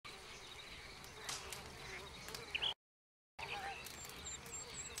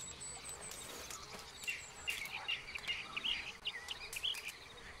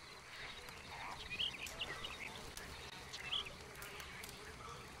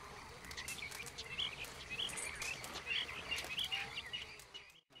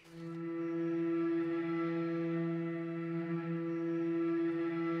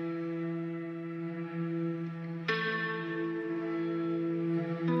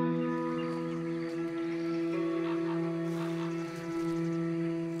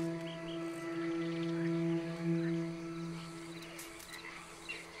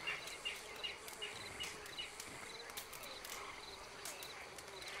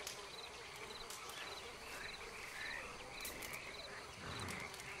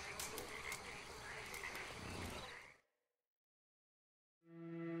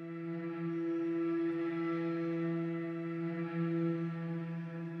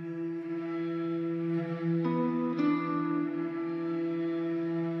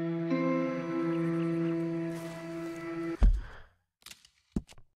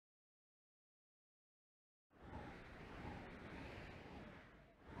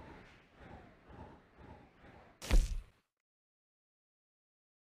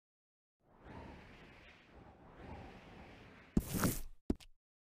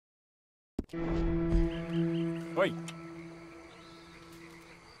Wait.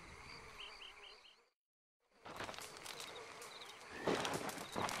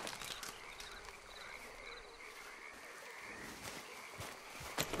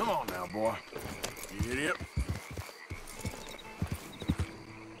 Come on now, boy. You idiot.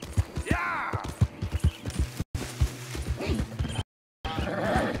 Yeah!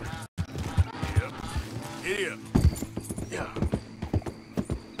 Yep. Idiot. Yeah.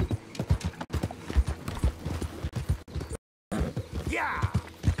 Yeah!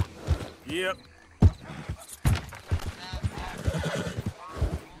 Yep.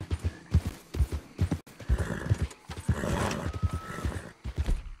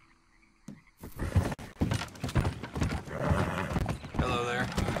 Hello there.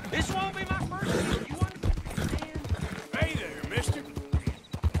 This won't be my first time. You understand? Hey there, mister.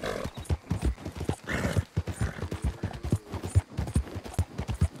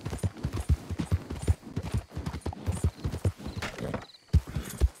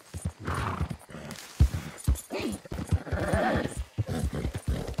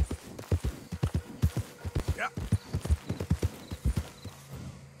 Yeah.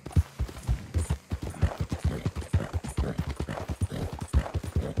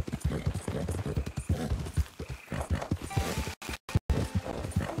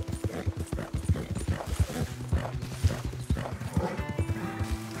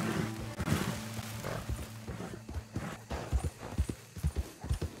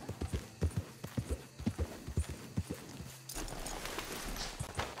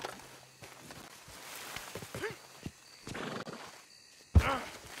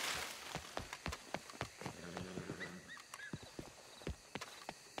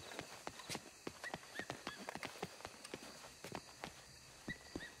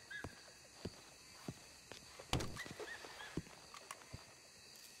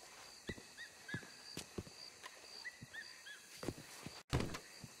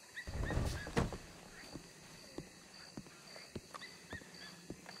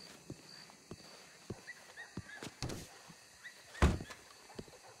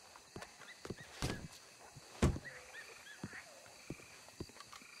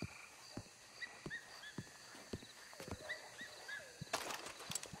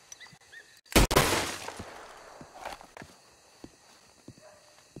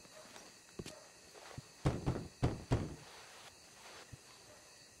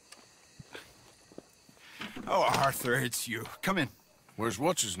 Oh, Arthur, it's you. Come in. Where's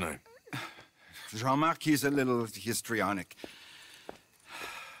what's-his-name? Jean-Marc, he's a little histrionic.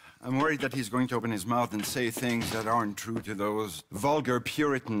 I'm worried that he's going to open his mouth and say things that aren't true to those vulgar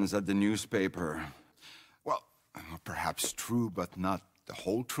Puritans at the newspaper. Well, perhaps true, but not the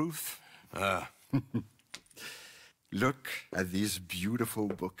whole truth. Ah. Look at these beautiful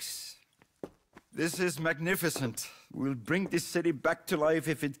books. This is magnificent. We'll bring this city back to life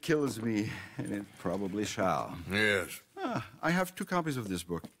if it kills me, and it probably shall. Yes. I have 2 copies of this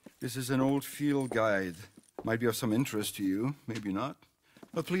book. This is an old field guide. Might be of some interest to you, maybe not.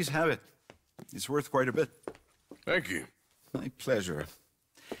 But please have it. It's worth quite a bit. Thank you. My pleasure.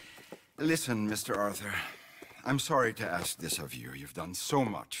 Listen, Mr. Arthur, I'm sorry to ask this of you. You've done so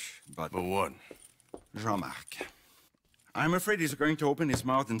much, but... But what? Jean-Marc, I'm afraid he's going to open his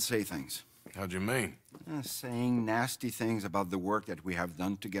mouth and say things. How'd you mean? Saying nasty things about the work that we have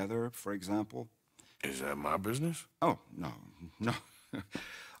done together, for example. Is that my business? Oh, no.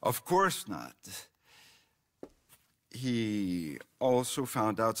 Of course not. He also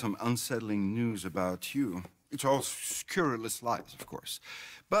found out some unsettling news about you. It's all scurrilous lies, of course.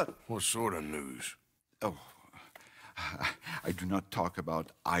 But... What sort of news? Oh, I do not talk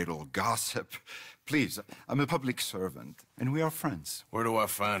about idle gossip. Please, I'm a public servant, and we are friends. Where do I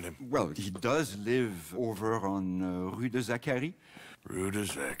find him? Well, he does live over on Rue de Zachary. Rue de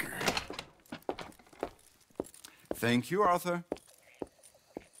Zachary. Thank you, Arthur.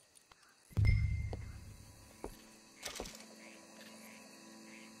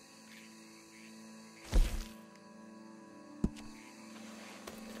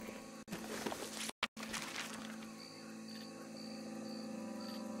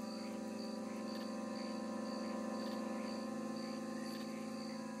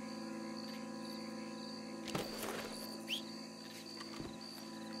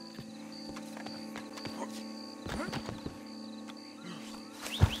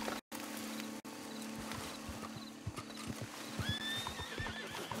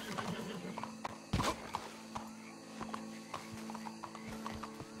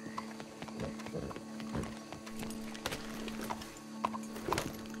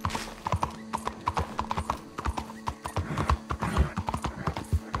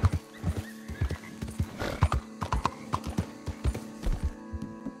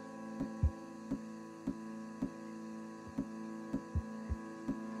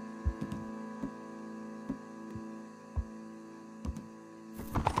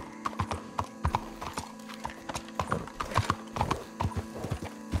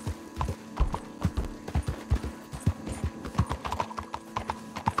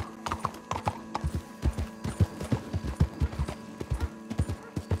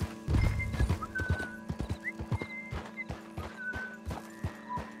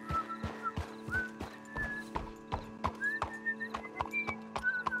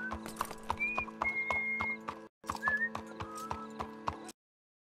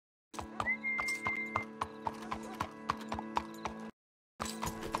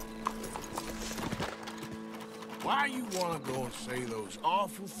 Why you want to go and say those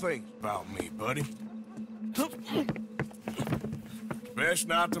awful things about me, buddy? Best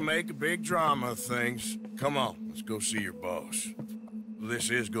not to make a big drama of things. Come on, let's go see your boss. This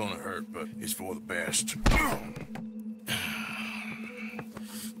is gonna hurt, but it's for the best.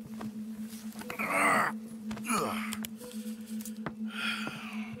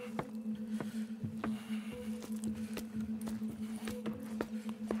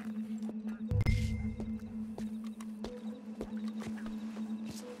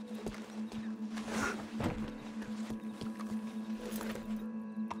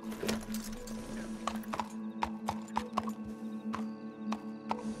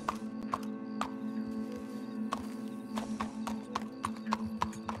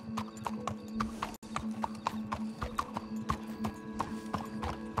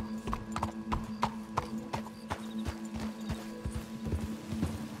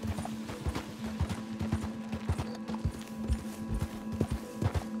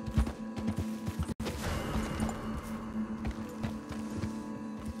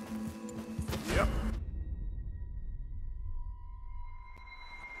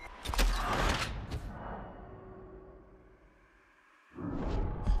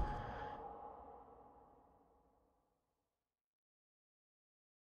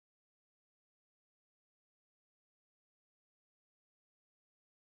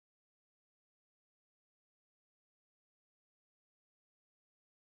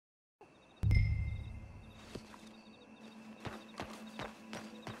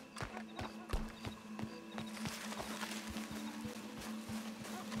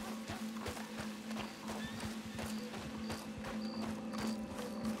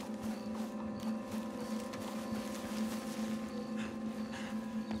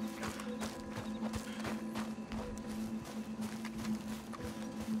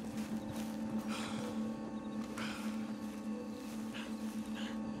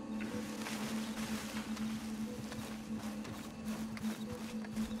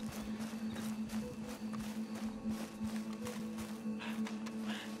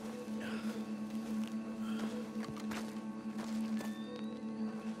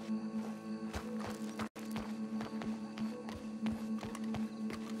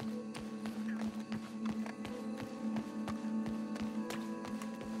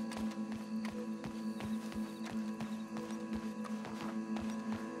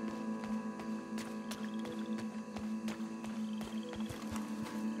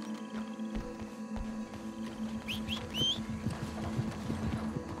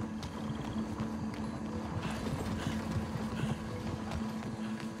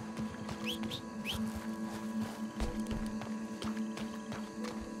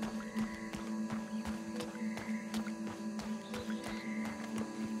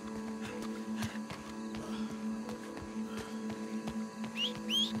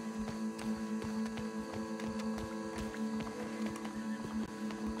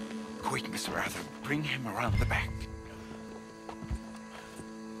 Quick, Mr. Arthur, bring him around the back.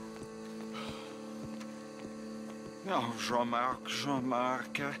 Oh, Jean-Marc,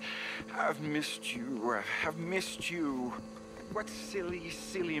 Jean-Marc, I've missed you, I've missed you. What silly,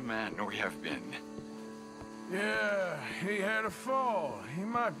 silly man we have been. Yeah, he had a fall. He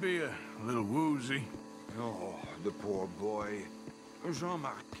might be a little woozy. Oh, the poor boy.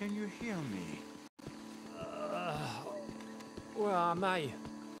 Jean-Marc, can you hear me? Where am I?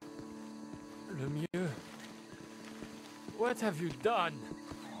 Lemieux? What have you done?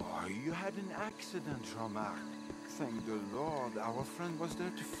 Oh, you had an accident, Jean-Marc. Thank the Lord, our friend was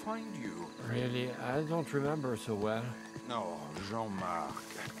there to find you. Really, I don't remember so well. No, Jean-Marc.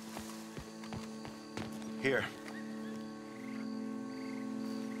 Here.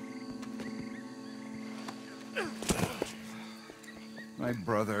 My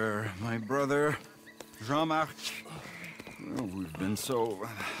brother, Jean-Marc. Oh, we've been so...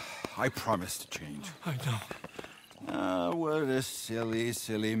 I promised to change. I know. What a silly,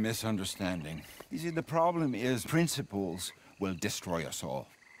 silly misunderstanding. You see, the problem is principles will destroy us all.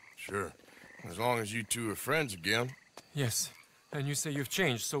 Sure. As long as you two are friends again. Yes, and you say you've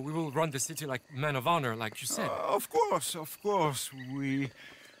changed, so we will run the city like men of honor, like you said. Of course. We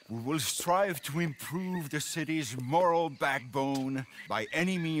will strive to improve the city's moral backbone by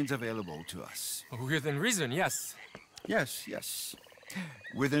any means available to us. Within reason, yes. Yes.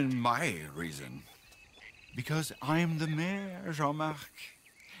 Within my reason. Because I'm the mayor, Jean-Marc.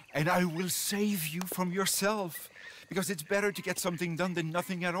 And I will save you from yourself. Because it's better to get something done than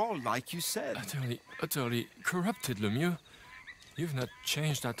nothing at all, like you said. Utterly corrupted, Lemieux. You've not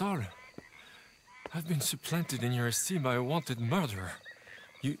changed at all. I've been supplanted in your esteem by a wanted murderer.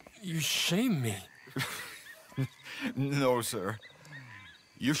 You shame me. No, sir.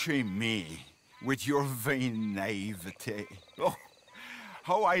 You shame me with your vain naivete. Oh,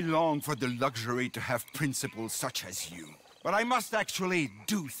 how I long for the luxury to have principles such as you. But I must actually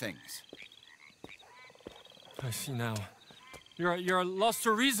do things. I see now. You're lost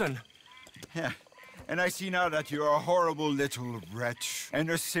to reason. Yeah, and I see now that you're a horrible little wretch and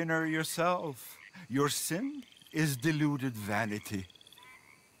a sinner yourself. Your sin is deluded vanity.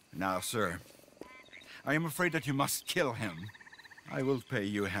 Now, sir, I am afraid that you must kill him. I will pay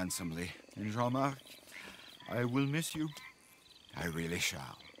you handsomely. And Jean-Marc, I will miss you. I really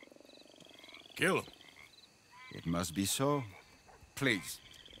shall. Kill him. It must be so. Please.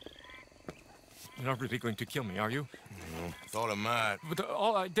 You're not really going to kill me, are you? Thought I might. But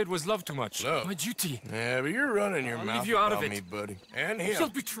all I did was love too much. Love? My duty. Yeah, but you're running your I'll mouth leave you out of about it. me, buddy. And him. He'll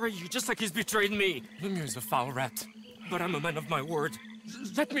betray you just like he's betrayed me. Lemieux is a foul rat, but I'm a man of my word.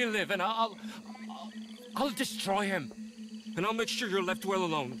 Let me live, and I'll destroy him, and I'll make sure you're left well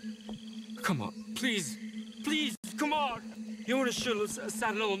alone. Come on, please, please, come on. You wouldn't shoot a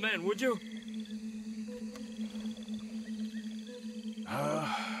sad little man, would you?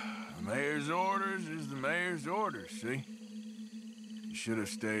 The mayor's orders is the mayor's orders, see? You should have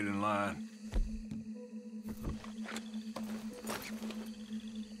stayed in line.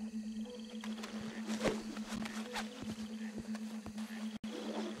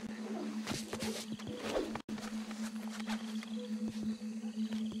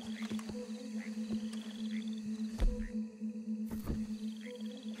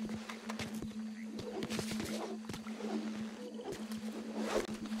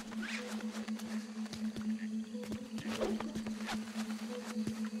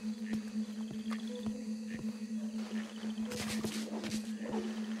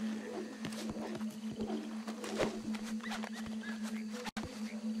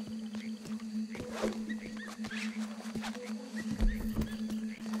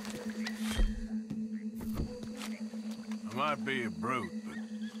 I might be a brute,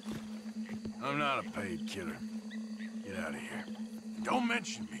 but I'm not a paid killer. Get out of here. Don't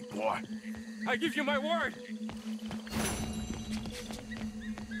mention me, boy. I give you my word.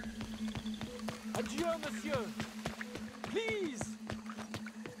 Adieu, monsieur. Please.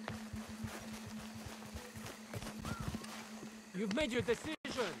 You've made your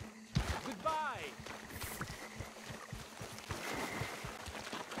decision. Goodbye.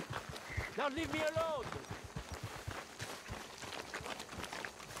 Now leave me alone.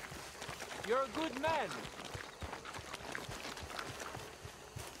 You're a good man.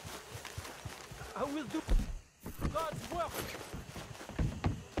 I will do God's work.